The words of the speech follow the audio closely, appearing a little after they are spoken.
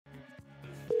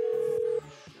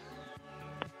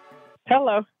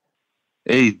Hello.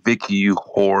 Hey, Vicky, you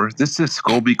whore. This is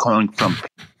Scobie calling from.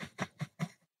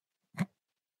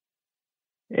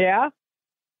 Yeah?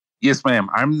 Yes, ma'am.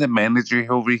 I'm the manager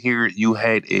over here. You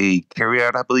had a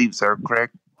carryout, I believe. Is that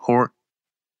correct, whore?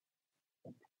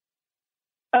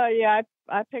 Yeah,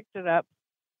 I picked it up.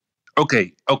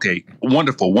 Okay.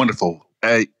 Wonderful.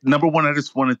 Number one, I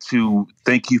just wanted to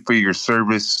thank you for your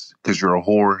service because you're a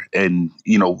whore. And,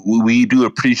 we do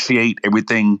appreciate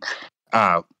everything.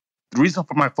 The reason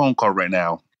for my phone call right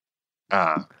now,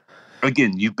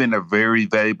 again, you've been a very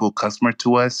valuable customer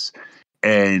to us.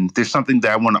 And there's something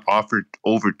that I want to offer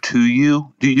over to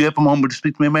you. Do you have a moment to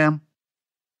speak to me, ma'am?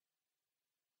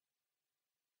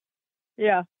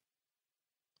 Yeah.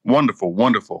 Wonderful.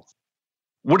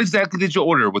 What exactly did you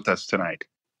order with us tonight?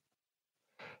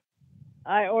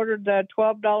 I ordered the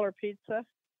 $12 pizza.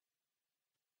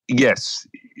 Yes,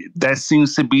 that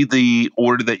seems to be the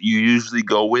order that you usually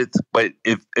go with. But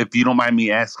if you don't mind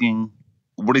me asking,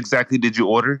 what exactly did you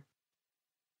order?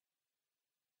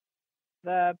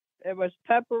 It was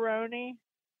pepperoni,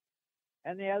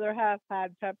 and the other half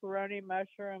had pepperoni,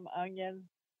 mushroom, onion,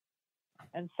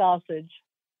 and sausage.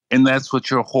 And that's what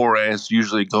your whore ass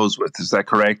usually goes with. Is that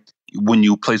correct? When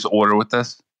you place an order with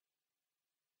us?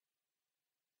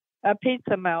 A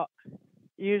pizza melt,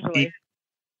 usually.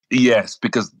 Yes,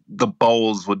 because the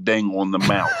balls would dangle on the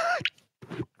mouth.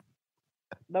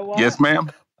 The what? Yes,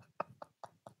 ma'am?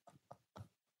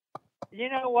 You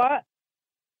know what?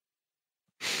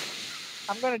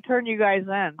 I'm going to turn you guys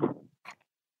in.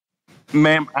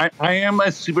 Ma'am, I am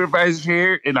a supervisor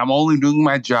here, and I'm only doing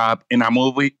my job, and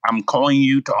I'm calling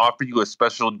you to offer you a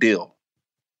special deal.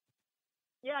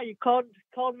 Yeah, you called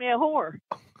me a whore.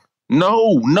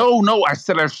 No. I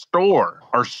said our store.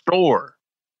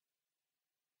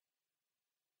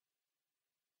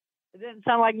 It didn't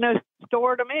sound like no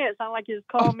store to me. It sounded like you was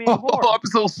calling me a whore. Oh, I'm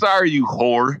so sorry, you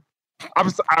whore.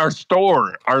 Our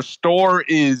store. Our store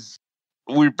is.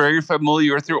 We're very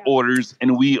familiar with your orders,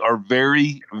 and we are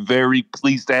very, very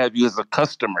pleased to have you as a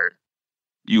customer.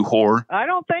 You whore. I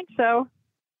don't think so.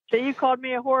 So you called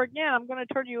me a whore again. I'm going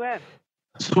to turn you in.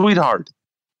 Sweetheart,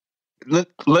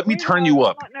 let me turn you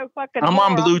up. I'm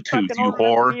on Bluetooth, you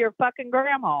whore. Be your fucking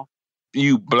grandma.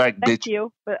 You black bitch. Thank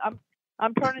you, but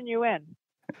I'm turning you in.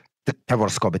 Tell her,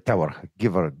 Scobie, tell her.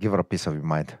 Give her a piece of your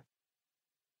mind.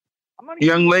 I'm gonna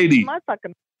Young lady. my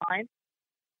fucking mind.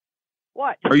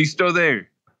 What? Are you still there?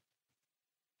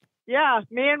 Yeah,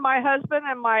 me and my husband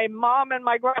and my mom and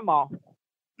my grandma.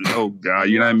 Oh God,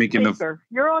 you're not making speaker.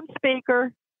 You're on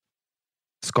speaker.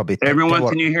 Scobie, everyone,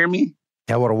 can you hear me?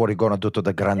 Tell her what you're gonna do to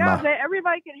the grandma. Yeah,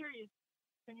 everybody can hear you.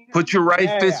 Put your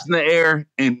right fist in the air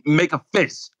and make a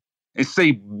fist and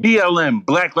say BLM,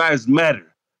 Black Lives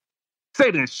Matter.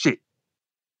 Say that shit.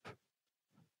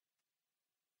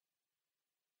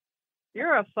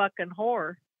 You're a fucking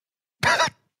whore.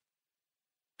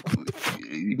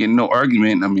 You get no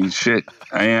argument. I mean, shit.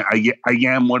 I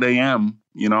am what I am.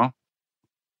 You know.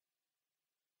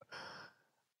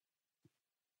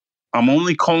 I'm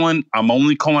only calling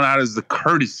out as the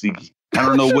courtesy. I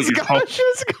don't know what you're talking.